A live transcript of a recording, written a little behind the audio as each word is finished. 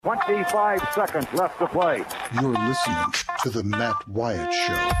25 seconds left to play. You're listening to the Matt Wyatt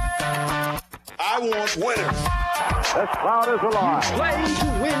Show. I want winners. This crowd is alive. Play to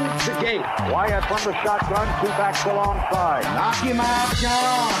win the game. Wyatt from the shotgun, two backs alongside. Knock him out,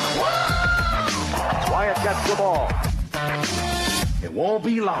 John. Wyatt gets the ball. It won't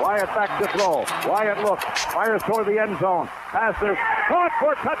be long. Wyatt back to throw. Wyatt looks, fires toward the end zone. Passes, caught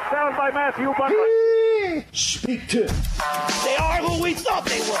for a touchdown by Matthew Butler. Speak to. They are who we thought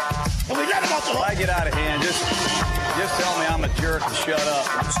they were. And we let them off the hook. I get out of hand. Just tell me I'm a jerk and shut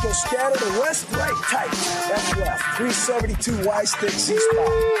up. Let's go scatter the west, right, tight. That's left. 372 Y stick, C-spot.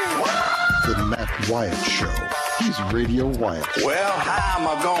 The Matt Wyatt Show. He's Radio Wyatt. Well, how am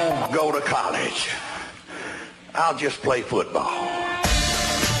I going to go to college? I'll just play football.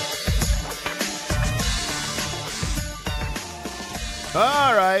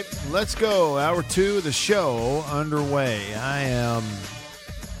 All right, let's go. Hour 2 of the show underway. I am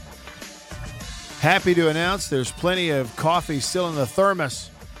happy to announce there's plenty of coffee still in the thermos.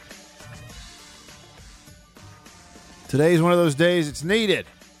 Today's one of those days it's needed.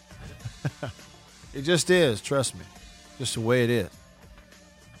 It just is, trust me. Just the way it is.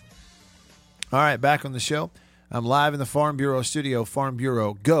 All right, back on the show. I'm live in the Farm Bureau studio, Farm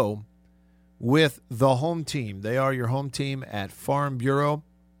Bureau Go, with the home team. They are your home team at Farm Bureau.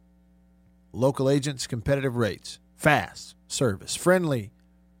 Local agents, competitive rates, fast service, friendly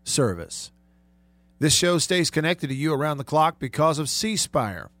service. This show stays connected to you around the clock because of C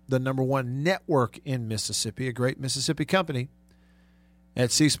Spire, the #1 network in Mississippi, a great Mississippi company.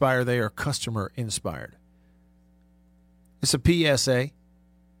 At C Spire, they are customer inspired. It's a PSA.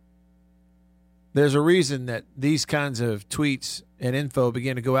 There's a reason that these kinds of tweets and info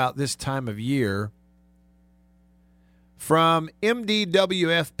begin to go out this time of year. From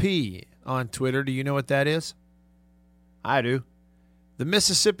MDWFP on Twitter. Do you know what that is? I do. The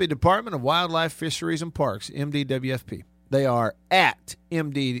Mississippi Department of Wildlife, Fisheries, and Parks, MDWFP. They are at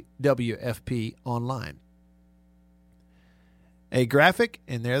MDWFP online. A graphic,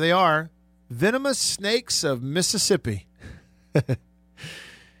 and there they are. Venomous snakes of Mississippi.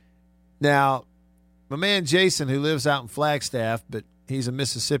 Now, my man Jason, who lives out in Flagstaff, but he's a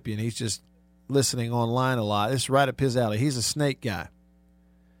Mississippian. He's just listening online a lot. It's right up his alley. He's a snake guy.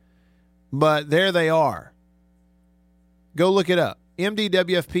 But there they are. Go look it up.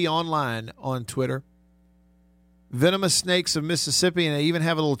 MDWFP online on Twitter. Venomous snakes of Mississippi, and they even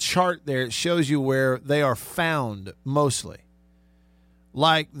have a little chart there. It shows you where they are found mostly.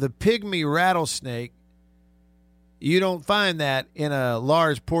 Like the pygmy rattlesnake, you don't find that in a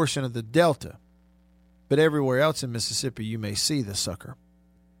large portion of the Delta. But everywhere else in Mississippi, you may see the sucker.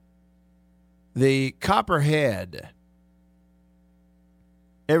 The copperhead,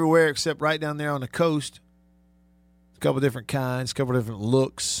 everywhere except right down there on the coast. A couple different kinds, a couple different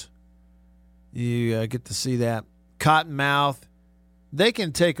looks. You get to see that. Cottonmouth, they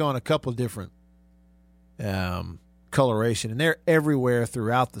can take on a couple different coloration, and they're everywhere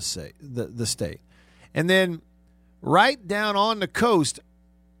throughout the state. And then right down on the coast,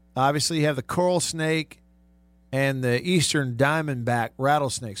 obviously you have the coral snake and the eastern diamondback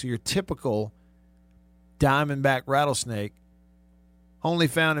rattlesnake. So your typical diamondback rattlesnake, only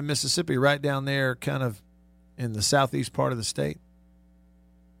found in Mississippi, right down there kind of in the southeast part of the state.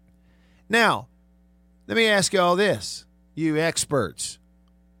 Now, let me ask you all this, you experts.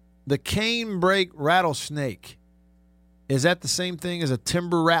 The canebrake rattlesnake, is that the same thing as a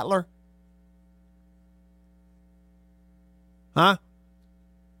timber rattler? Huh?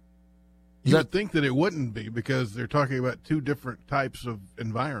 You would think that it wouldn't be because they're talking about two different types of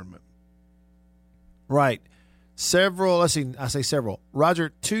environment. Right. I say several. Roger,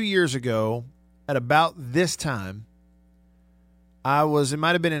 2 years ago, at about this time, it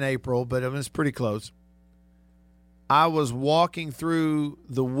might have been in April, but it was pretty close. I was walking through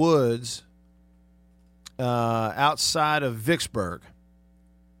the woods outside of Vicksburg,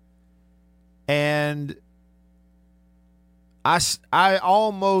 and I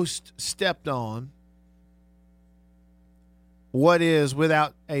almost stepped on what is,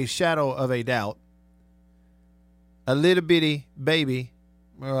 without a shadow of a doubt, a little bitty baby,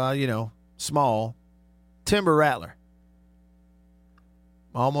 small, timber rattler.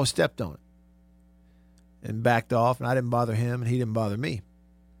 I almost stepped on it and backed off, and I didn't bother him, and he didn't bother me.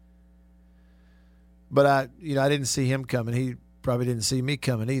 But I didn't see him coming. He probably didn't see me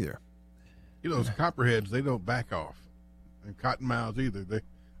coming either. Those copperheads, they don't back off. And cottonmouths either.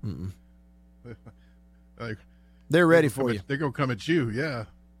 They're ready for you. They're going to come at you, yeah.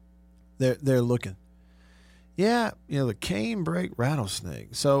 They're looking. Yeah, the canebrake rattlesnake.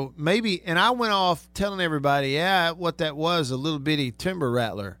 So maybe, and I went off telling everybody, what that was, a little bitty timber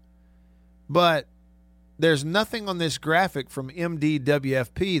rattler. But there's nothing on this graphic from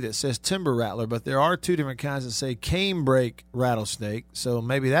MDWFP that says timber rattler, but there are two different kinds that say canebrake rattlesnake. So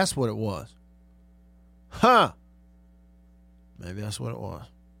maybe that's what it was. Huh. Maybe that's what it was.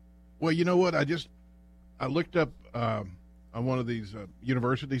 Well, you know what? I looked up on one of these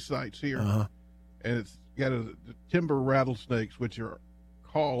university sites here, and it's got the timber rattlesnakes, which are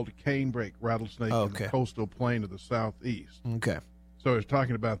called canebrake rattlesnakes in the coastal plain of the southeast. Okay. So it's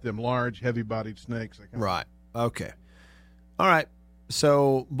talking about them large, heavy-bodied snakes. Right. Okay. All right.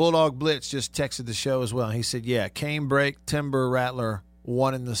 So Bulldog Blitz just texted the show as well. He said, yeah, canebrake, timber rattler,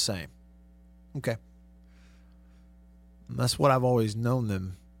 one and the same. Okay. And that's what I've always known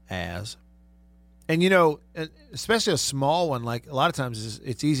them as. And, especially a small one, like a lot of times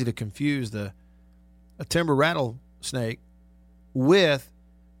it's easy to confuse a timber rattlesnake with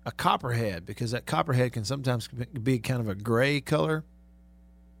a copperhead, because that copperhead can sometimes be kind of a gray color,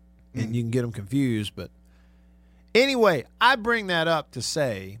 and you can get them confused. But anyway, I bring that up to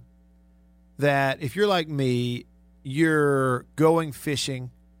say that if you're like me, you're going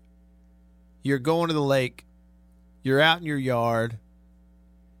fishing, you're going to the lake, you're out in your yard,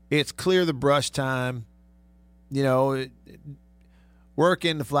 it's clear the brush time, work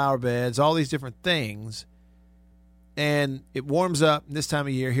in the flower beds, all these different things. And it warms up this time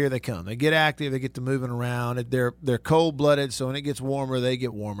of year. Here they come. They get active. They get to moving around. They're cold-blooded, so when it gets warmer, they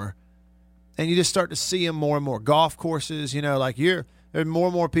get warmer. And you just start to see them more and more. Golf courses, there are more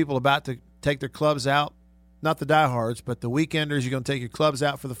and more people about to take their clubs out. Not the diehards, but the weekenders. You're going to take your clubs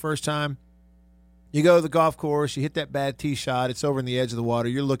out for the first time. You go to the golf course. You hit that bad tee shot. It's over in the edge of the water.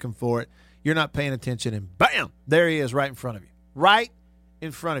 You're looking for it. You're not paying attention, and bam, there he is right in front of you. Right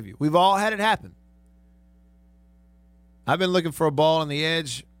in front of you. We've all had it happen. I've been looking for a ball on the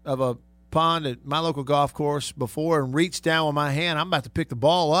edge of a pond at my local golf course before and reached down with my hand. I'm about to pick the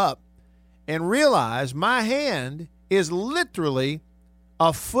ball up and realize my hand is literally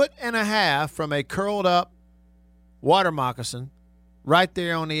 1.5 feet from a curled up water moccasin right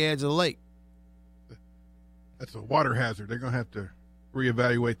there on the edge of the lake. That's a water hazard. They're going to have to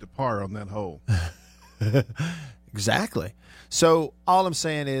reevaluate the par on that hole. Exactly. So all I'm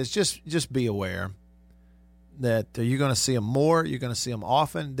saying is just be aware that you're going to see them more. You're going to see them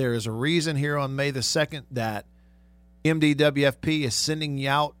often. There is a reason here on May the 2nd that MDWFP is sending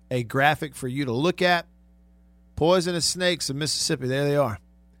out a graphic for you to look at. Poisonous snakes in Mississippi. There they are.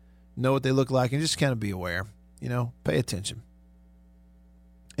 Know what they look like, and just kind of be aware. Pay attention.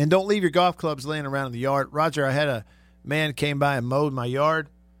 And don't leave your golf clubs laying around in the yard. Roger, I had a man came by and mowed my yard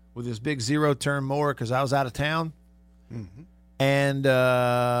with his big zero-turn mower because I was out of town. Mm-hmm. And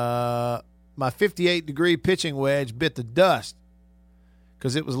my 58-degree pitching wedge bit the dust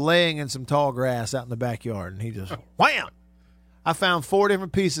because it was laying in some tall grass out in the backyard. And he just, wham! I found 4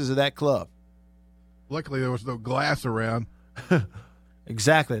 different pieces of that club. Luckily, there was no glass around.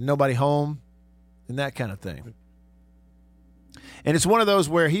 Exactly. Nobody home and that kind of thing. And it's one of those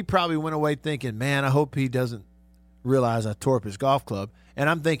where he probably went away thinking, man, I hope he doesn't realize I tore up his golf club. And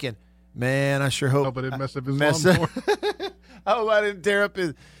I'm thinking, man, I sure hope. Hope I didn't mess up his lawnmower. I hope I didn't tear up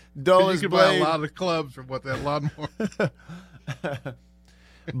his dullest blade. You can buy a lot of clubs from what that lawnmower.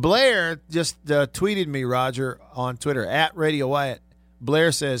 Blair just tweeted me, Roger, on Twitter, at Radio Wyatt.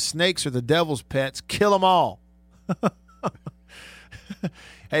 Blair says, snakes are the devil's pets. Kill them all.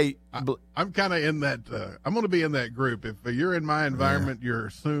 Hey, I'm kind of in that. I'm going to be in that group. If you're in my environment, you're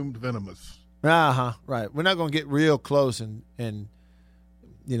assumed venomous. Right. We're not going to get real close and Let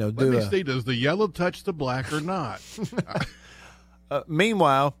me see. Does the yellow touch the black or not?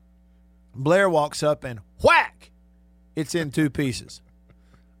 Meanwhile, Blair walks up and whack! It's in 2 pieces.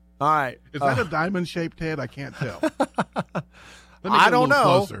 All right. Is that a diamond-shaped head? I can't tell. I don't know.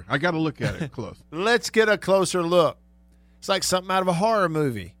 Closer. I got to look at it close. Let's get a closer look. It's like something out of a horror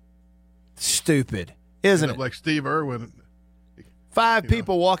movie. Stupid, isn't it? Like Steve Irwin. 5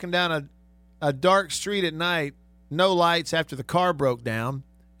 people walking down a dark street at night, no lights after the car broke down,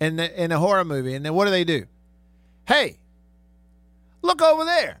 in a horror movie. And then what do? Hey, look over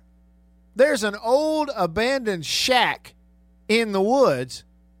there. There's an old abandoned shack in the woods.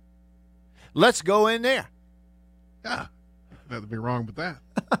 Let's go in there. Yeah. Nothing be wrong with that.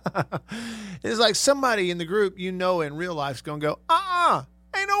 It's like somebody in the group in real life is going to go,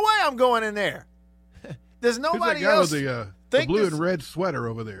 ain't no way I'm going in there. There's nobody else. With the blue and red sweater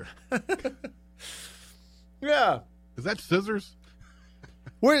over there. Yeah. Is that scissors?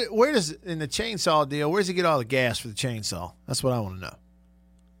 Where does, in the chainsaw deal, where does he get all the gas for the chainsaw? That's what I want to know.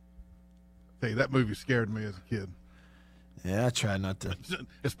 Hey, that movie scared me as a kid. Yeah, I try not to.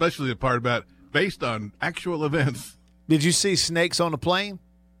 Especially the part about based on actual events. Did you see Snakes on a Plane?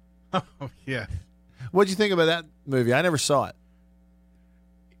 Oh, yeah. What'd you think about that movie? I never saw it.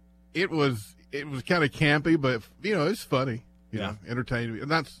 It was kind of campy, but it's funny. Yeah. Entertaining.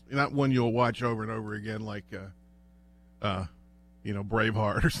 And that's not one you'll watch over and over again, like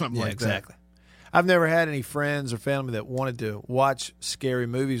Braveheart or something like exactly. I've never had any friends or family that wanted to watch scary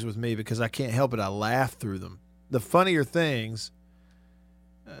movies with me because I can't help it. I laugh through them. The funnier things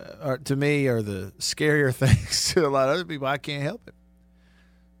to me are the scarier things to a lot of other people. I can't help it.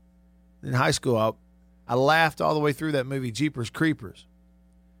 In high school, I laughed all the way through that movie, Jeepers Creepers.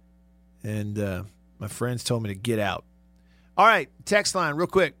 And my friends told me to get out. All right, text line real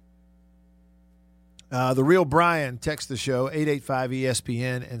quick. The Real Brian texts the show,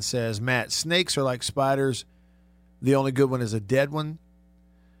 885-ESPN, and says, Matt, snakes are like spiders. The only good one is a dead one.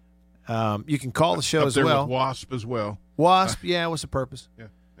 You can call the show Up as there well. With Wasp as well. Wasp, yeah, what's the purpose? Yeah.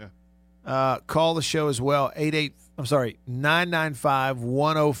 Call the show as well,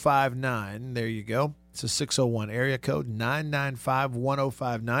 995-1059. There you go. It's a 601 area code,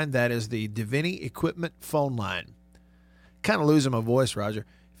 995-1059. That is the Davini Equipment phone line. Kind of losing my voice, Roger.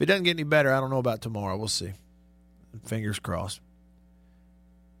 If it doesn't get any better, I don't know about tomorrow. We'll see. Fingers crossed.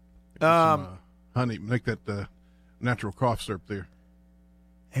 Honey, make that natural cough syrup there.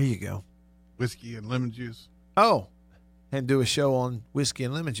 There you go. Whiskey and lemon juice. Oh, and do a show on whiskey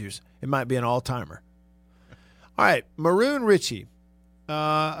and lemon juice. It might be an all-timer. All right, Maroon Richie.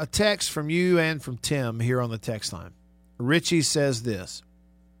 A text from you and from Tim here on the text line. Richie says this.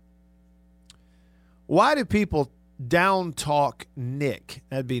 Why do people down talk Nick?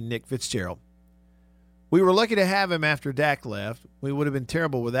 That'd be Nick Fitzgerald. We were lucky to have him after Dak left. We would have been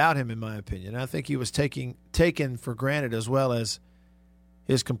terrible without him, in my opinion. I think he was taken for granted, as well as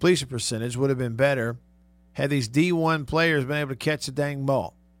his completion percentage would have been better had these D1 players been able to catch the dang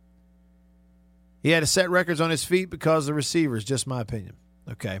ball. He had to set records on his feet because of the receivers, just my opinion.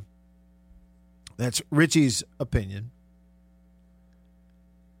 Okay. That's Richie's opinion.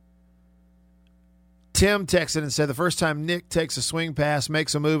 Tim texted and said, the first time Nick takes a swing pass,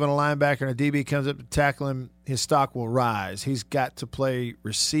 makes a move on a linebacker, and a DB comes up to tackle him, his stock will rise. He's got to play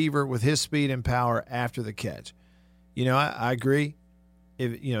receiver with his speed and power after the catch. I agree.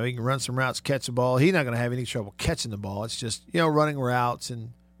 If he can run some routes, catch the ball, he's not going to have any trouble catching the ball. It's just, running routes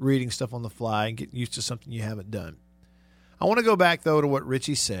and reading stuff on the fly and getting used to something you haven't done. I want to go back, though, to what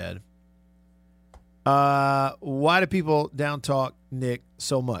Richie said. Why do people down-talk Nick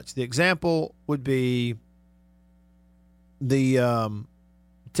so much? The example would be the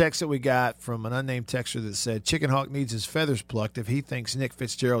text that we got from an unnamed texter that said, Chicken Hawk needs his feathers plucked if he thinks Nick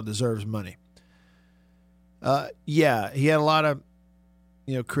Fitzgerald deserves money. Yeah, he had a lot of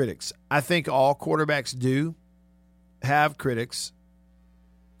critics. I think all quarterbacks do have critics.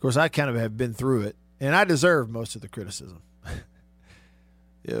 Of course, I kind of have been through it, and I deserve most of the criticism.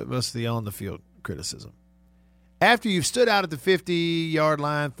 Most of the on-the-field criticism. After you've stood out at the 50-yard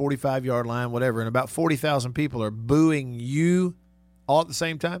line, 45-yard line, whatever, and about 40,000 people are booing you all at the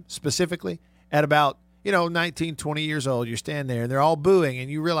same time, specifically, at about, 19, 20 years old, you're standing there, and they're all booing, and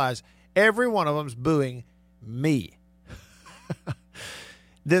you realize every one of them's booing me.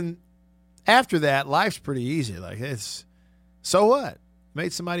 Then after that, life's pretty easy. Like, it's, so what?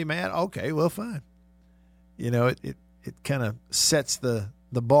 Made somebody mad? Okay, well, fine. It kind of sets the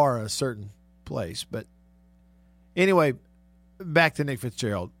bar a certain place. But anyway, back to Nick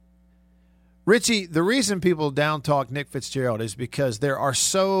Fitzgerald. Richie, the reason people down talk Nick Fitzgerald is because there are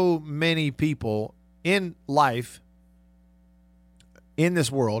so many people in life, in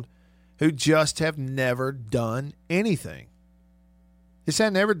this world, who just have never done anything. Just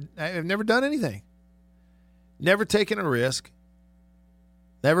have never done anything. Never taken a risk.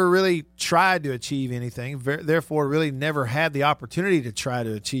 Never really tried to achieve anything. Therefore, really never had the opportunity to try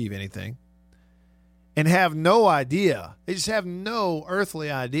to achieve anything. And have no idea. They just have no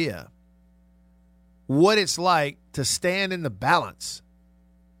earthly idea what it's like to stand in the balance.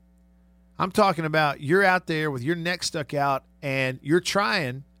 I'm talking about you're out there with your neck stuck out and you're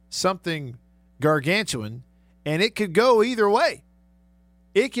trying something gargantuan, and it could go either way.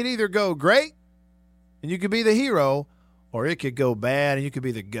 It could either go great and you could be the hero, or it could go bad and you could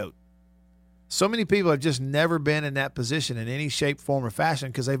be the GOAT. So many people have just never been in that position in any shape, form, or fashion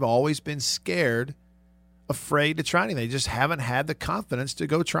because they've always been scared, afraid to try anything. They just haven't had the confidence to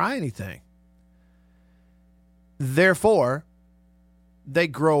go try anything. Therefore, they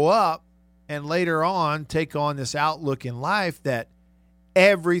grow up and later on take on this outlook in life that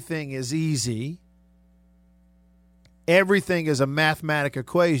everything is easy. Everything is a mathematical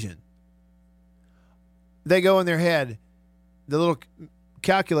equation. they go in their head, the little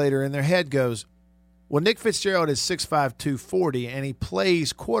calculator in their head goes, well, Nick Fitzgerald is 6'5", 240, and he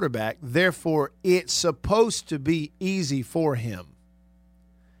plays quarterback. Therefore, it's supposed to be easy for him.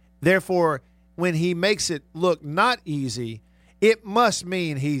 Therefore, when he makes it look not easy, it must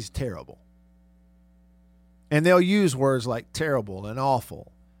mean he's terrible. And they'll use words like terrible and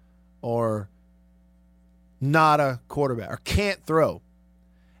awful or not a quarterback or can't throw.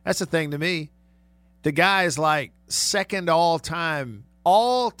 That's the thing to me. The guy is like second all time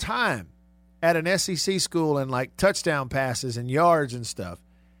at an SEC school in like touchdown passes and yards and stuff.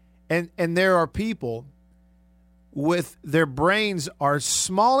 And there are people with their brains are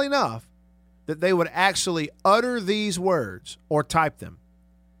small enough that they would actually utter these words or type them.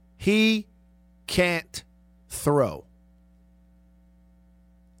 He can't throw.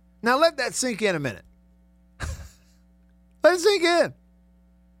 Now let that sink in a minute. Let it sink in.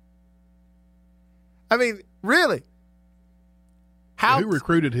 I mean, really. Who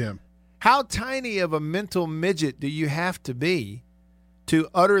recruited him? How tiny of a mental midget do you have to be to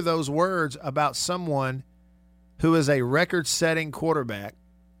utter those words about someone who is a record-setting quarterback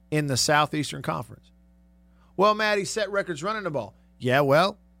in the Southeastern Conference? Well, Matt, he set records running the ball. Yeah,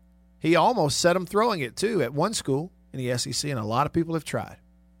 well, he almost set them throwing it, too, at one school in the SEC, and a lot of people have tried.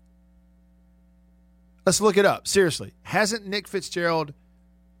 Let's look it up. Seriously, hasn't Nick Fitzgerald,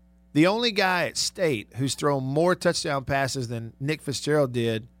 the only guy at State who's thrown more touchdown passes than Nick Fitzgerald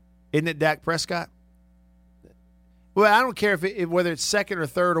did, isn't it Dak Prescott? Well, I don't care whether it's second or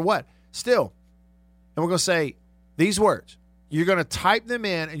third or what. Still, and we're going to say these words. You're going to type them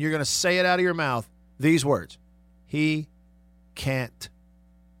in, and you're going to say it out of your mouth, these words. He can't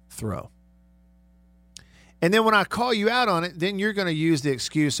throw. And then when I call you out on it, then you're going to use the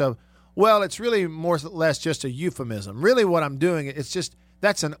excuse of, well, it's really more or less just a euphemism. Really what I'm doing, it's just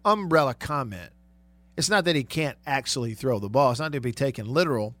that's an umbrella comment. It's not that he can't actually throw the ball. It's not to be taken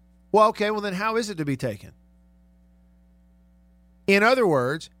literal. Well, okay, well then how is it to be taken? In other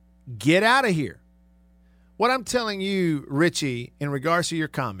words, get out of here. What I'm telling you, Richie, in regards to your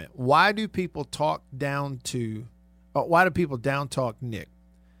comment, why do people down talk Nick?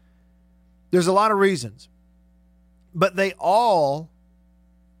 There's a lot of reasons, but they all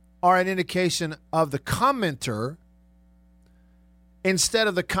are an indication of the commenter instead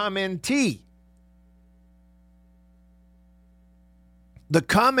of the commentee. The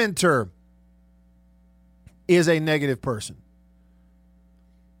commenter is a negative person.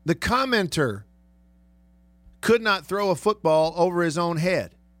 The commenter could not throw a football over his own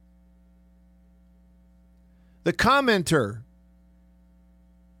head. The commenter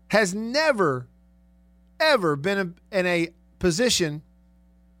has never, ever been in a position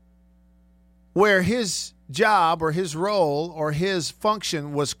where his job or his role or his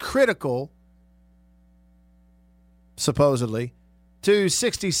function was critical, supposedly, to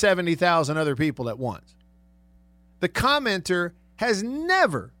 60, 70,000 other people at once. The commenter has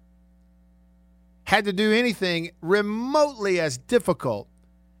never had to do anything remotely as difficult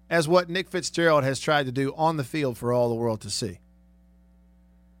as what Nick Fitzgerald has tried to do on the field for all the world to see.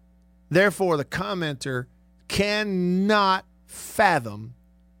 Therefore, the commenter cannot fathom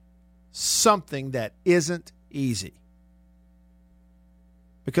something that isn't easy.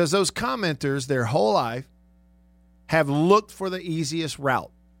 Because those commenters, their whole life, have looked for the easiest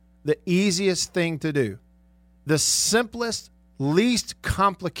route, the easiest thing to do, the simplest, least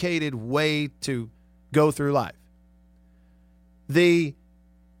complicated way to go through life. The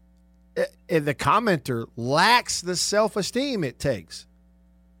commenter lacks the self-esteem it takes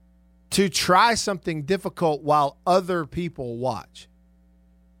to try something difficult while other people watch.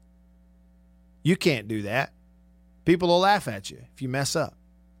 You can't do that. People will laugh at you if you mess up.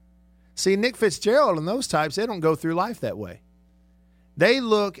 See, Nick Fitzgerald and those types, they don't go through life that way. They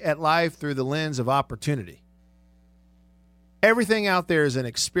look at life through the lens of opportunity. Everything out there is an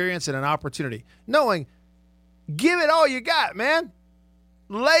experience and an opportunity. Knowing, give it all you got, man.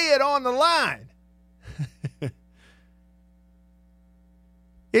 Lay it on the line.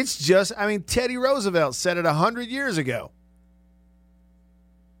 It's just, Teddy Roosevelt said it 100 years ago.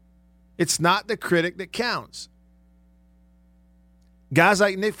 It's not the critic that counts. Guys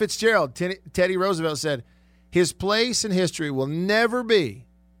like Nick Fitzgerald, Teddy Roosevelt said, his place in history will never be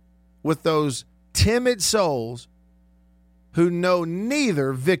with those timid souls who know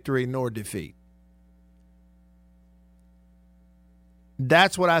neither victory nor defeat.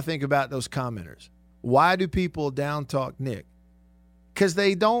 That's what I think about those commenters. Why do people down talk Nick? Because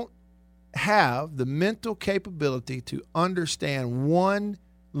they don't have the mental capability to understand one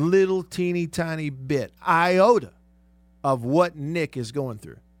little teeny tiny bit, iota, of what Nick is going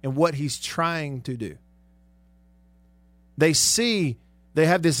through and what he's trying to do. they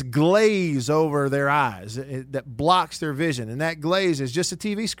have this glaze over their eyes that blocks their vision, and that glaze is just a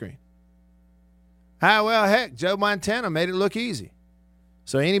TV screen. Well, heck, Joe Montana made it look easy.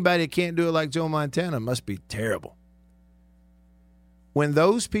 So anybody that can't do it like Joe Montana must be terrible. When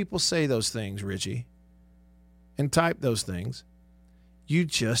those people say those things, Richie, and type those things, you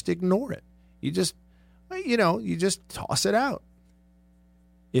just ignore it. You just toss it out.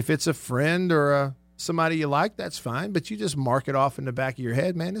 If it's a friend or somebody you like, that's fine, but you just mark it off in the back of your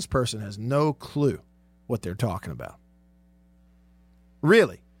head. Man, this person has no clue what they're talking about.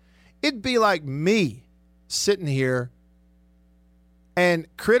 Really. It'd be like me sitting here and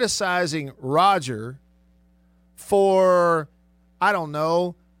criticizing Roger for, I don't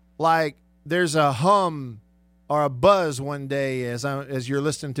know, like there's a hum or a buzz one day as you're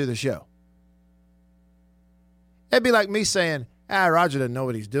listening to the show. It'd be like me saying, Roger doesn't know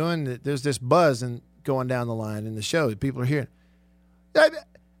what he's doing. There's this buzz and going down the line in the show that people are hearing.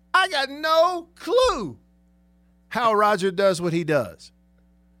 I got no clue how Roger does what he does.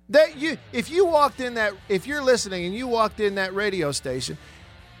 If you're listening and you walked in that radio station,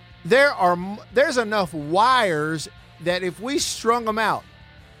 there's enough wires that if we strung them out,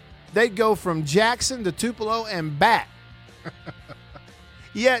 they'd go from Jackson to Tupelo and back.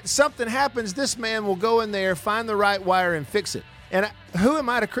 Yet something happens, this man will go in there, find the right wire, and fix it. And who am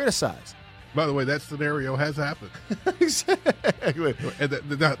I to criticize? By the way, that scenario has happened. Exactly. And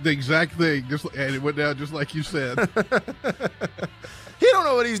the exact thing, and it went down just like you said. He don't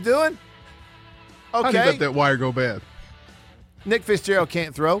know what he's doing. Okay. How did you let that wire go bad? Nick Fitzgerald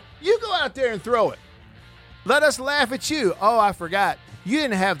can't throw. You go out there and throw it. Let us laugh at you. Oh, I forgot. You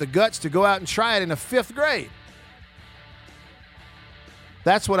didn't have the guts to go out and try it in the 5th grade.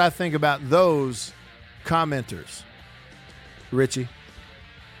 That's what I think about those commenters, Richie.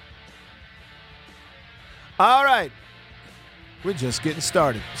 All right. We're just getting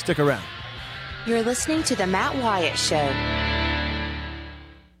started. Stick around. You're listening to The Matt Wyatt Show.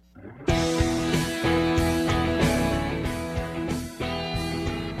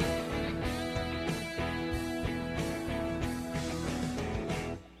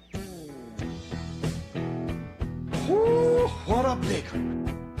 Ooh, what a pick.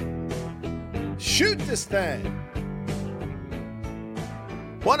 Shoot this thing.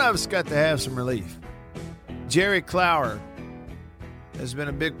 One of us got to have some relief. Jerry Clower has been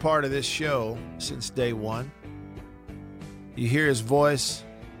a big part of this show since day one. You hear his voice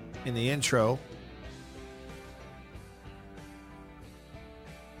in the intro.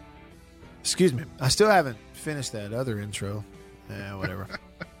 Excuse me. I still haven't finished that other intro. Whatever.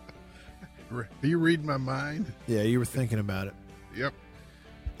 Are you reading my mind? Yeah, you were thinking about it. Yep.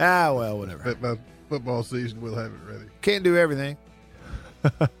 Well, whatever. But by football season, we'll have it ready. Can't do everything.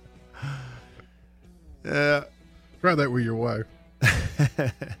 Yeah. Try that with your wife.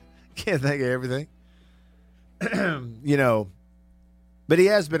 Can't think of everything. But he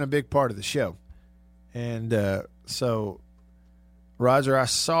has been a big part of the show. And so, Roger, I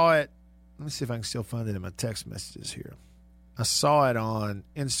saw it. Let me see if I can still find it in my text messages here. I saw it on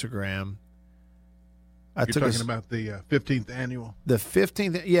Instagram. You're talking about the 15th annual? The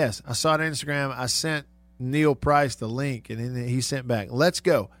 15th, yes. I saw it on Instagram. I sent Neil Price the link, and then he sent back. Let's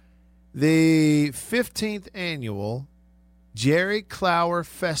go. The 15th annual Jerry Clower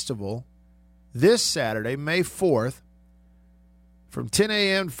Festival this Saturday, May 4th, from 10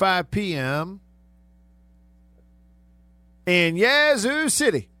 a.m. to 5 p.m. in Yazoo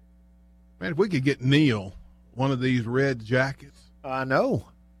City. Man, if we could get Neil one of these red jackets. I know.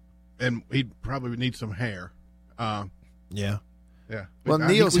 And he'd probably need some hair. Yeah. Yeah. Well,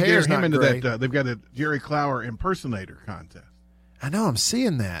 Neil's hair's not great. They've got a Jerry Clower impersonator contest. I know. I'm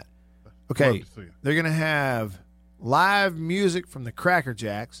seeing that. Okay. They're going to have live music from the Cracker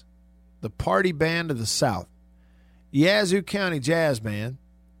Jacks, the Party Band of the South, Yazoo County Jazz Band,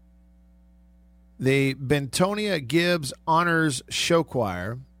 the Bentonia Gibbs Honors Show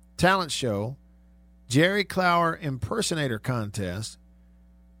Choir, Talent Show, Jerry Clower Impersonator Contest,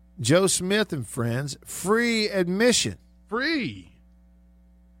 Joe Smith and Friends, free admission. Free?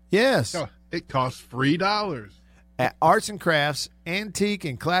 Yes. Oh, it costs $3. At Arts and Crafts, Antique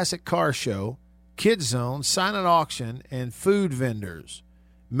and Classic Car Show, Kids Zone, Silent Auction, and Food Vendors.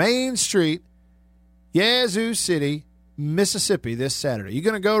 Main Street, Yazoo City, Mississippi, this Saturday. You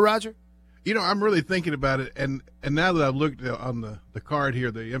going to go, Roger? You know, I'm really thinking about it, and now that I've looked on the card here,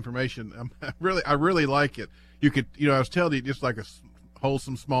 the information, I really like it. You could, I was telling you, just like a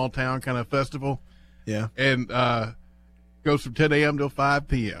wholesome small town kind of festival. Yeah. And goes from 10 a.m. till 5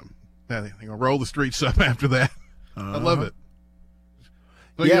 p.m. Now they're gonna roll the streets up after that. I love it.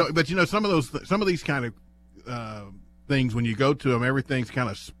 So, yeah. But some of these kind of things when you go to them, everything's kind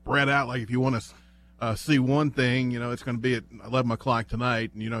of spread out. Like if you want to see one thing, it's going to be at 11 o'clock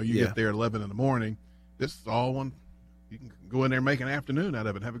tonight, and, you get there at 11 in the morning. This is all one. You can go in there and make an afternoon out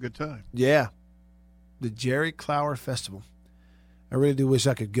of it and have a good time. Yeah. The Jerry Clower Festival. I really do wish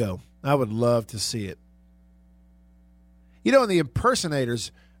I could go. I would love to see it. And the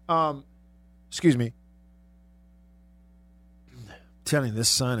impersonators, excuse me. I'm telling you, this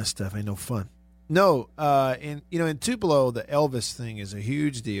sinus stuff ain't no fun. No, in Tupelo, the Elvis thing is a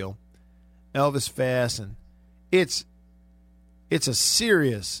huge deal. Elvis Fest, and it's a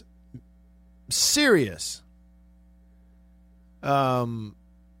serious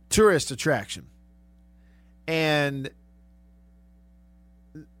tourist attraction. And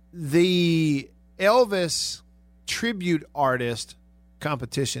the Elvis tribute artist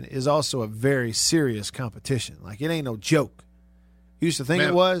competition is also a very serious competition. Like, it ain't no joke. Used to think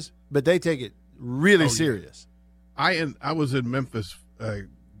it was, but they take it really serious. Yeah. I was in Memphis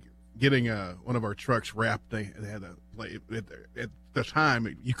getting one of our trucks wrapped. They had at the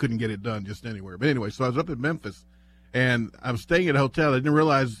time you couldn't get it done just anywhere. But anyway, so I was up in Memphis, and I was staying at a hotel. I didn't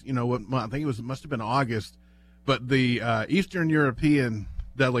realize what month. I think it must have been August. But the Eastern European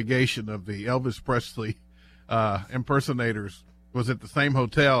delegation of the Elvis Presley impersonators was at the same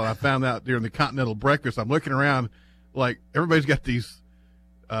hotel. And I found out during the continental breakfast. I'm looking around, like everybody's got these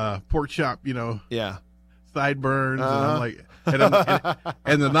pork chop, sideburns, and I'm like,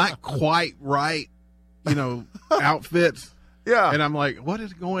 and the not quite right, outfits. Yeah. And I'm like, what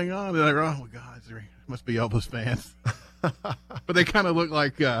is going on? And they're like, oh my God, there must be Elvis fans. But they kind of look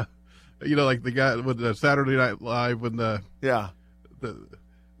like, like the guy with the Saturday Night Live when the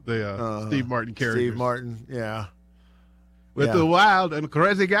Steve Martin character. Steve Martin, yeah. With the wild and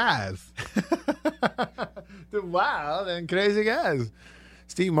crazy guys. The wild and crazy guys.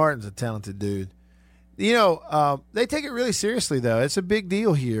 Steve Martin's a talented dude. They take it really seriously, though. It's a big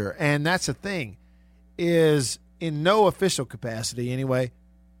deal here, and that's the thing, is in no official capacity anyway,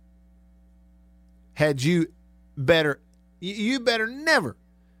 you better never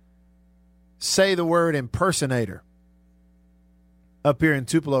say the word impersonator up here in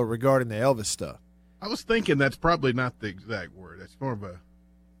Tupelo regarding the Elvis stuff. I was thinking that's probably not the exact word. That's more of a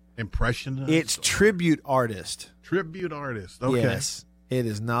impressionist. It's tribute artist. Tribute artist. Okay. Yes. It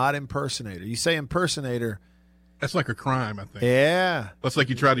is not impersonator. You say impersonator. That's like a crime, I think. Yeah. That's like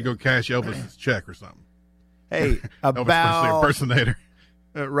you tried to go cash Elvis's check or something. Hey, Elvis Presley impersonator.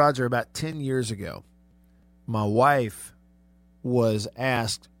 Roger, about 10 years ago, my wife was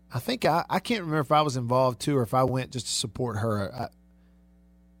asked, I think I can't remember if I was involved too or if I went just to support her.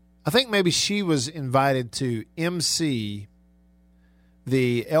 I think maybe she was invited to MC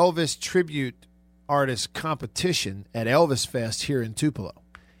the Elvis tribute artist competition at Elvis Fest here in Tupelo.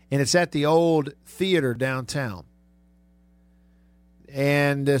 And it's at the old theater downtown.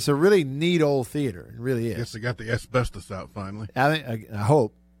 And it's a really neat old theater. It really is. I guess they got the asbestos out finally. I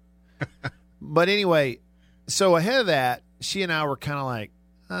hope. But anyway, so ahead of that, she and I were kind of like,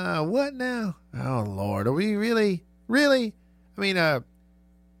 what now? Oh, Lord, are we really? I mean,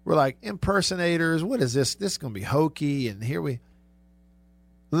 we're like impersonators. What is this? This is going to be hokey. And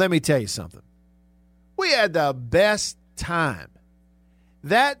let me tell you something. We had the best time.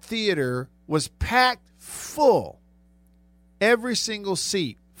 That theater was packed full. Every single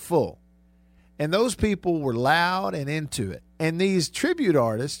seat full. And those people were loud and into it. And these tribute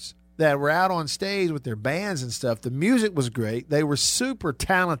artists that were out on stage with their bands and stuff, the music was great. They were super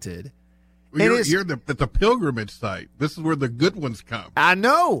talented. Well, you're at the pilgrimage site. This is where the good ones come. I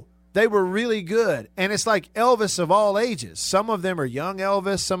know. They were really good. And it's like Elvis of all ages. Some of them are young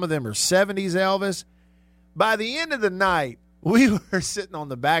Elvis. Some of them are 70s Elvis. By the end of the night, we were sitting on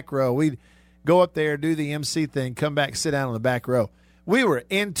the back row. We'd go up there, do the MC thing, come back, sit down on the back row. We were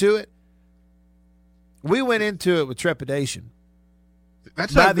into it. We went into it with trepidation.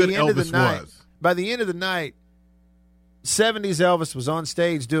 That's how good Elvis was. By the end of the night, 70s Elvis was on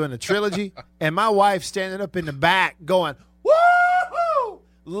stage doing a trilogy, and my wife standing up in the back going, woo-hoo!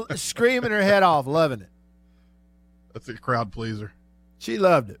 Screaming her head off, loving it. That's a crowd pleaser. She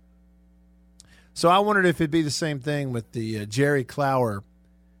loved it. So I wondered if it'd be the same thing with the Jerry Clower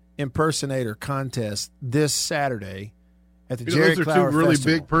impersonator contest this Saturday at the Jerry Clower Festival. Those are two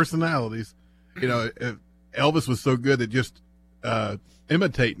really big personalities. Elvis was so good that just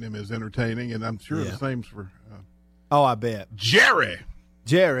imitating him is entertaining, and I'm sure the same's for I bet. Jerry.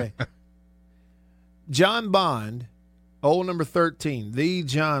 John Bond, old number 13, the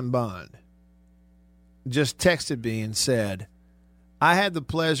John Bond, just texted me and said, I had the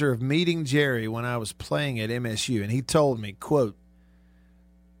pleasure of meeting Jerry when I was playing at MSU, and he told me, quote,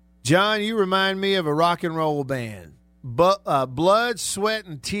 John, you remind me of a rock and roll band. blood, sweat,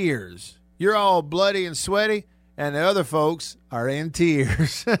 and tears. You're all bloody and sweaty, and the other folks are in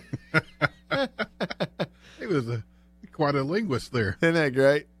tears. He was quite a linguist there. Isn't that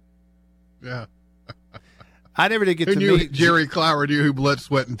great? Yeah. I never did get Who to knew meet Jerry Clower knew who Blood,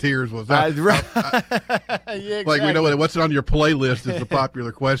 Sweat, and Tears was. Yeah, Like, we know what's on your playlist is the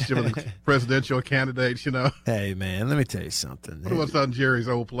popular question of the presidential candidates, you know. Hey, man, let me tell you something. What's on Jerry's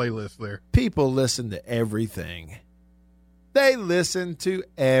old playlist there? People listen to everything. They listen to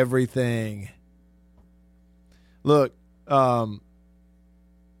everything. Look, I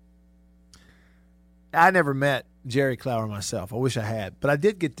never met Jerry Clower myself. I wish I had. But I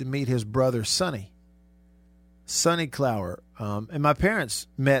did get to meet his brother, Sonny Clower. And my parents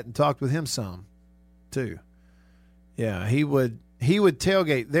met and talked with him some, too. Yeah, he would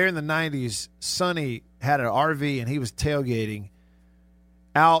tailgate. There in the 90s, Sonny had an RV, and he was tailgating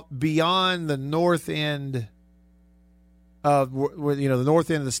out beyond the north end of the north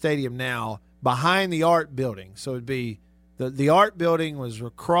end of the stadium now, behind the art building. So it'd be the art building was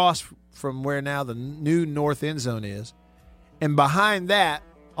across from where now the new north end zone is, and behind that,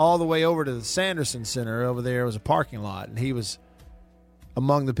 all the way over to the Sanderson Center over there was a parking lot, and he was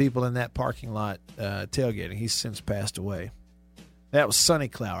among the people in that parking lot tailgating. He's since passed away. That was Sonny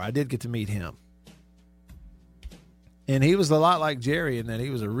Clower. I did get to meet him. And he was a lot like Jerry in that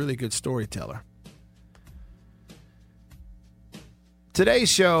he was a really good storyteller. Today's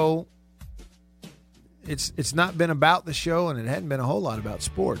show, it's not been about the show, and it hadn't been a whole lot about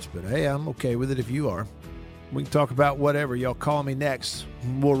sports, but hey, I'm okay with it if you are. We can talk about whatever. Y'all call me next.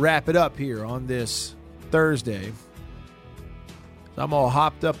 We'll wrap it up here on this Thursday. I'm all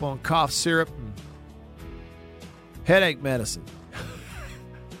hopped up on cough syrup and headache medicine.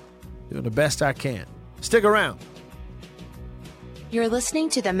 Doing the best I can. Stick around. You're listening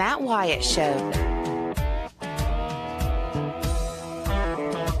to The Matt Wyatt Show.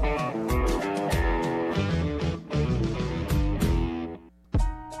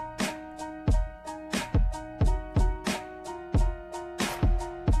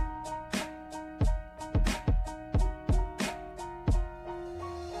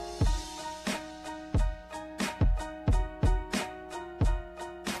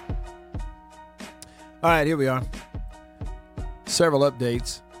 All right, here we are. Several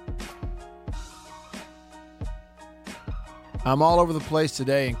updates. I'm all over the place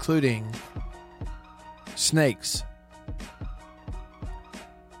today, including snakes.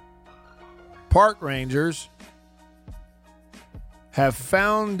 Park rangers have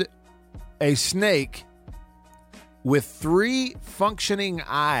found a snake with 3 functioning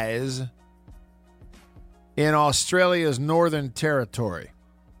eyes in Australia's Northern Territory.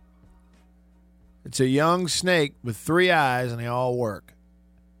 It's a young snake with 3 eyes, and they all work.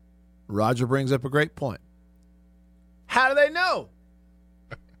 Roger brings up a great point. How do they know?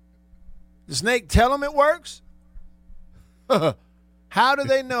 The snake tell them it works? How do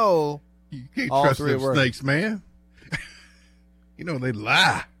they know? You can't all trust 3 them work? snakes, man. You know they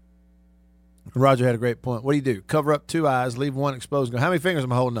lie. Roger had a great point. What do? Cover up 2 eyes, leave 1 exposed, and go, how many fingers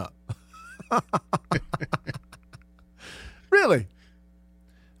am I holding up? Really?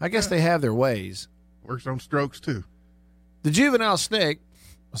 I guess they have their ways. Works on strokes, too. The juvenile snake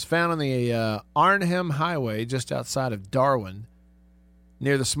was found on the Arnhem Highway just outside of Darwin,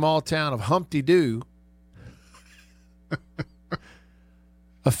 near the small town of Humpty Doo.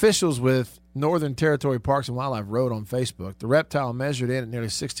 Officials with Northern Territory Parks and Wildlife wrote on Facebook, the reptile measured in at nearly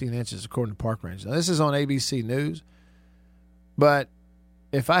 16 inches, according to park rangers. Now, this is on ABC News, but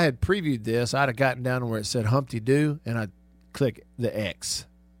if I had previewed this, I'd have gotten down to where it said Humpty Doo, and I'd click the X.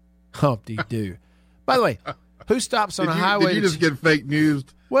 Humpty Doo. By the way, who stops on a highway? Did you just get fake news?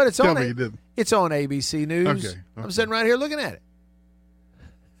 Well, it's Tell on me you didn't. It's on ABC News. Okay. I'm sitting right here looking at it.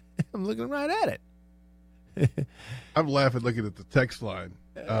 I'm looking right at it. I'm laughing looking at the text line.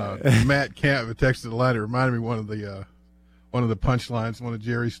 Matt Camp texted the line. It reminded me one of the punchlines, one of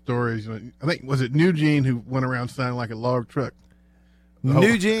Jerry's stories. I think, was it Eugene who went around sounding like a log truck?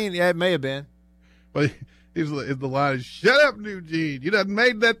 Eugene, yeah, it may have been. But the line is, "Shut up, Eugene. You done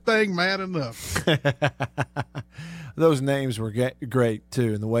made that thing mad enough." Those names were great,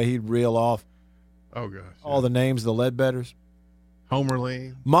 too, and the way he'd reel off all the names of the Ledbetters.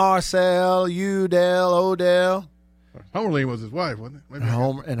 Homerline. Marcel, Udell, Odell. Homerline was his wife, wasn't it?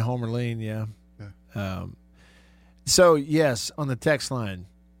 Homerline, yeah. So, yes, on the text line,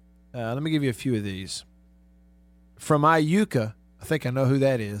 let me give you a few of these. From Iuka, I think I know who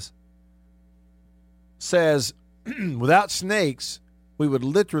that is, says, without snakes, we would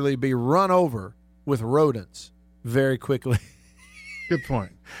literally be run over with rodents very quickly. Good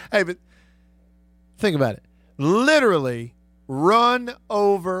point. Hey, but think about it. literally run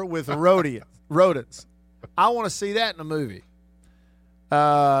over with rodents. I want to see that in a movie.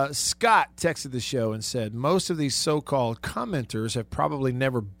 Scott texted the show and said, most of these so-called commenters have probably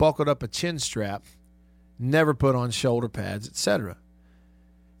never buckled up a chin strap, never put on shoulder pads, etc.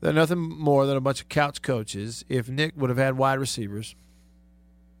 They're nothing more than a bunch of couch coaches. If Nick would have had wide receivers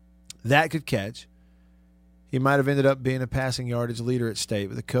that could catch, he might have ended up being a passing yardage leader at State,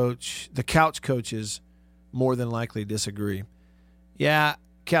 but the couch coaches more than likely disagree. Yeah,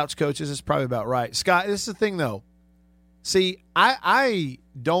 couch coaches is probably about right. Scott, this is the thing, though. See, I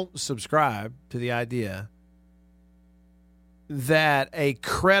don't subscribe to the idea that a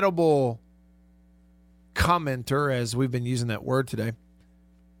credible commenter, as we've been using that word today,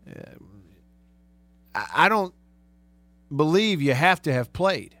 I don't believe you have to have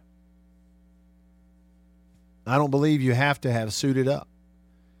played. I don't believe you have to have suited up.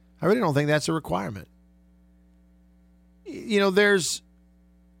 I really don't think that's a requirement. You know, there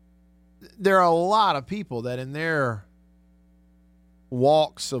are a lot of people that in their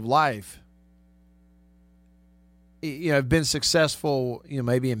walks of life, have been successful,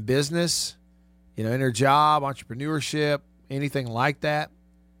 maybe in business, in their job, entrepreneurship, anything like that,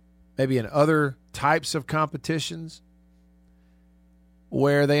 maybe in other types of competitions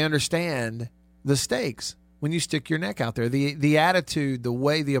where they understand the stakes when you stick your neck out there, the attitude, the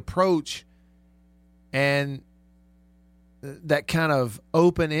way, the approach, and that kind of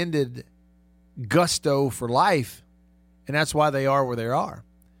open-ended gusto for life. And that's why they are where they are.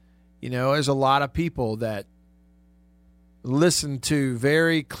 There's a lot of people that listen to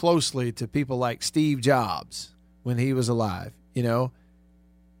very closely to people like Steve Jobs when he was alive. A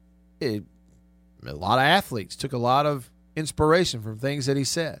lot of athletes took a lot of inspiration from things that he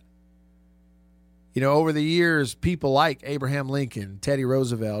said. Over the years, people like Abraham Lincoln, Teddy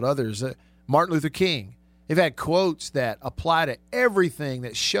Roosevelt, others, Martin Luther King, they've had quotes that apply to everything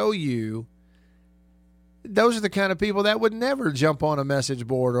that show you those are the kind of people that would never jump on a message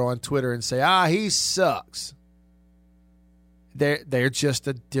board or on Twitter and say, he sucks. They're just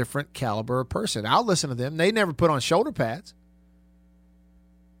a different caliber of person. I'll listen to them. They never put on shoulder pads,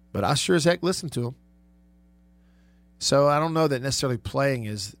 but I sure as heck listen to them. So I don't know that necessarily playing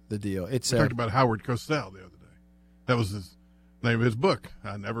is the deal. We talked about Howard Cosell the other day. That was the name of his book.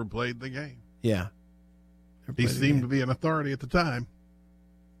 I never played the game. Yeah. He seemed to be an authority at the time.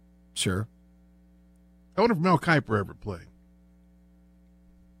 Sure. I wonder if Mel Kiper ever played.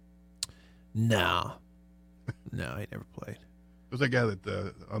 No, he never played. There's that guy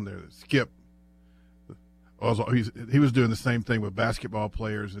that on there, Skip. Also, he was doing the same thing with basketball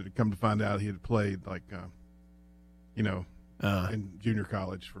players. And come to find out, he had played in junior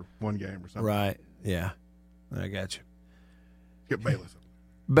college for one game or something. Right. Yeah, I got you. Skip Bayless.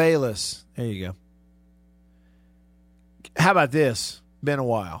 Bayless. There you go. How about this? Been a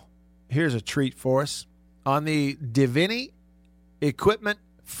while. Here's a treat for us. On the Divini Equipment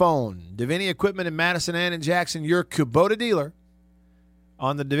phone. Divini Equipment in Madison and in Jackson, your Kubota dealer.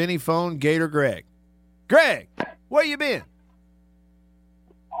 On the Divini phone, Gator Greg. Greg, where you been?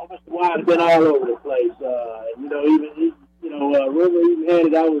 Mr. Wyatt's been all over the place. Rumor even had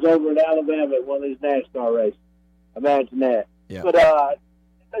it I was over in Alabama at one of these NASCAR races. Imagine that. Yeah. But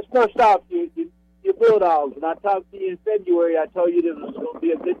let's first off, your Bulldogs. When I talked to you in February, I told you there was going to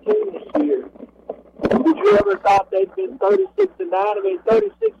be a good team this year. Would you ever thought they'd been 36-9? I mean,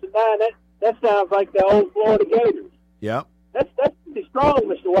 36-9. That sounds like the old Florida Gators. Yep. That's pretty strong,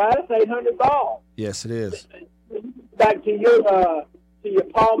 Mr. Wyatt. That's 800 balls. Yes, it is. Back to your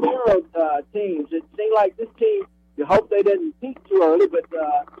Palmero teams. It seemed like this team. You hope they didn't peak too early, but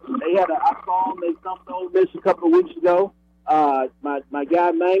they had I saw them. They thumped Ole Miss a couple of weeks ago. My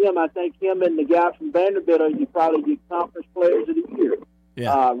guy Mangum, I think him and the guy from Vanderbilt are probably the conference players of the year.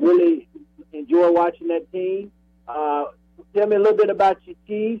 Yeah. Really enjoy watching that team. Tell me a little bit about your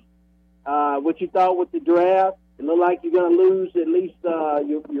Chiefs. What you thought with the draft. It looked like you're going to lose at least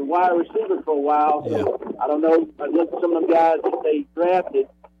your wide receiver for a while. So yeah. I don't know. I looked at some of them guys that they drafted.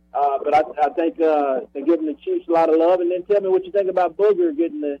 But I think they're giving the Chiefs a lot of love. And then tell me what you think about Booger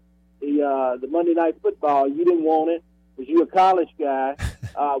getting the Monday Night Football. You didn't want it because you're a college guy.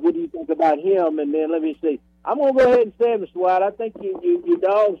 What do you think about him? And then let me see. I'm going to go ahead and say, Mr. White, I think your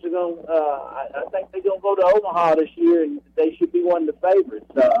Dogs are going to I think they're going to go to Omaha this year, and they should be one of the favorites.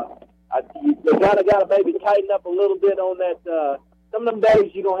 They kind of got to maybe tighten up a little bit on that. Some of them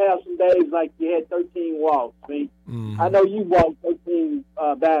days you're going to have some days like you had 13 walks. I mean, I know you walked 13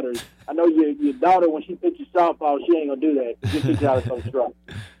 batters. I know your daughter, when she pitches softball, she ain't going to do that. She pitches out of some truck.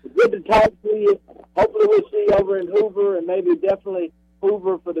 It's good to talk to you. Hopefully we'll see you over in Hoover and maybe definitely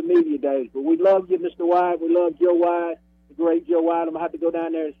Hoover for the media days. But we love you, Mr. Wyatt. We love Joe Wyatt, the great Joe Wyatt. I'm going to have to go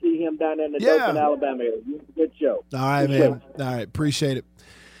down there and see him down there in the Dothan, Alabama area. Good show. All right, good man. show. All right, appreciate it.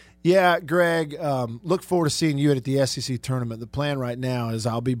 Yeah, Greg, look forward to seeing you at the SEC tournament. The plan right now is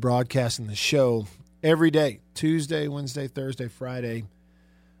I'll be broadcasting the show every day, Tuesday, Wednesday, Thursday, Friday,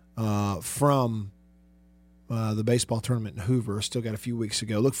 from the baseball tournament in Hoover. Still got a few weeks to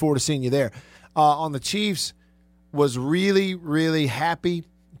go. Look forward to seeing you there. On the Chiefs, was really, really happy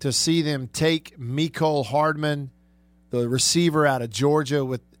to see them take Mecole Hardman, the receiver out of Georgia,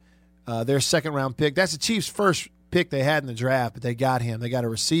 with their second-round pick. That's the Chiefs' first pick they had in the draft, but they got him. They got a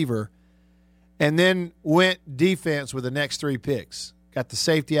receiver. And then went defense with the next 3 picks. Got the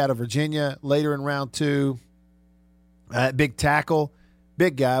safety out of Virginia later in round 2. Big tackle,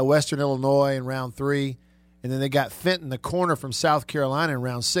 big guy, Western Illinois in round 3. And then they got Fenton, the corner from South Carolina, in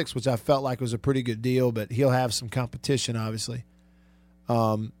round 6, which I felt like was a pretty good deal, but he'll have some competition, obviously.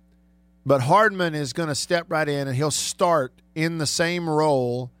 But Hardman is going to step right in, and he'll start in the same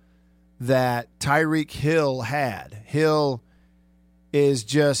role that Tyreek Hill had. Hill is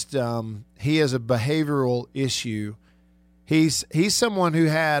just he has a behavioral issue. He's someone who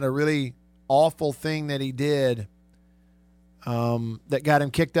had a really awful thing that he did that got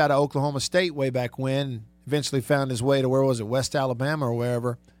him kicked out of Oklahoma State way back when. Eventually found his way to, where was it, West Alabama or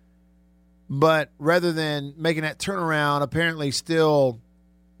wherever. But rather than making that turnaround, apparently still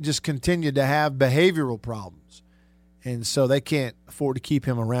just continued to have behavioral problems. And so they can't afford to keep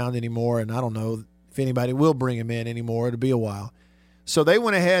him around anymore, and I don't know if anybody will bring him in anymore. It'll be a while. So they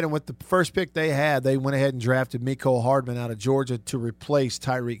went ahead, and with the first pick they had, they went ahead and drafted Mecole Hardman out of Georgia to replace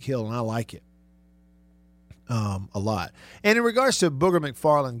Tyreek Hill, and I like it a lot. And in regards to Booger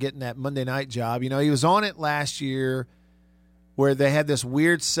McFarland getting that Monday night job, he was on it last year where they had this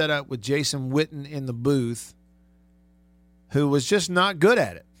weird setup with Jason Witten in the booth who was just not good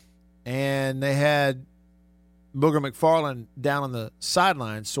at it. And they had Booger McFarland down on the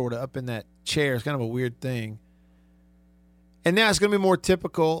sideline, sort of up in that chair. It's kind of a weird thing. And now it's going to be more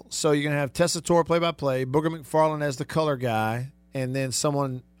typical. So you're going to have Tessitore play-by-play, Booger McFarland as the color guy, and then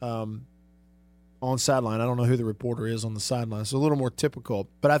someone on sideline. I don't know who the reporter is on the sideline. It's a little more typical.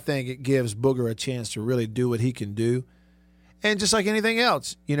 But I think it gives Booger a chance to really do what he can do. And just like anything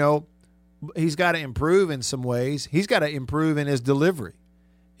else, he's got to improve in some ways. He's got to improve in his delivery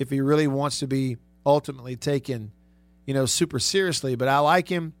if he really wants to be ultimately taken, super seriously. But I like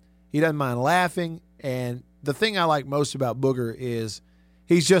him. He doesn't mind laughing. And the thing I like most about Booger is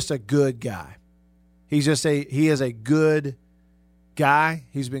he's just a good guy. He is a good guy.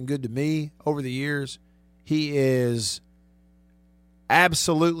 He's been good to me over the years. He is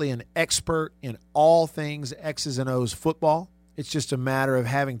absolutely an expert in all things X's and O's football. It's just a matter of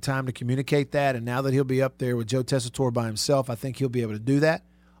having time to communicate that. And now that he'll be up there with Joe Tessitore by himself, I think he'll be able to do that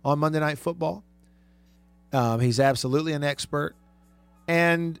on Monday Night Football. He's absolutely an expert.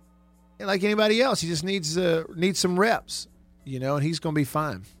 And like anybody else, he just needs some reps, and he's going to be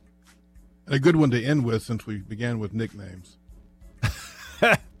fine. And a good one to end with, since we began with nicknames.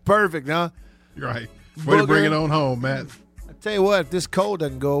 Perfect, huh? You're right. Way to bring it on home, Matt. I tell you what, if this cold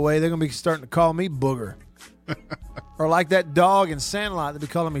doesn't go away, they're going to be starting to call me Booger. Or like that dog in Sandlot, they'll be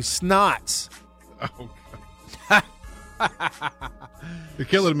calling me Snots. Oh, God. You're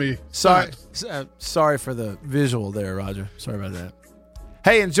killing me. Sorry for the visual there, Roger. Sorry about that.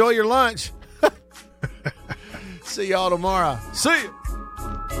 Hey, enjoy your lunch. See y'all tomorrow. See you.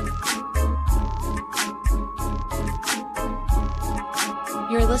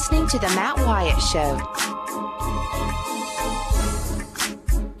 You're listening to The Matt Wyatt Show.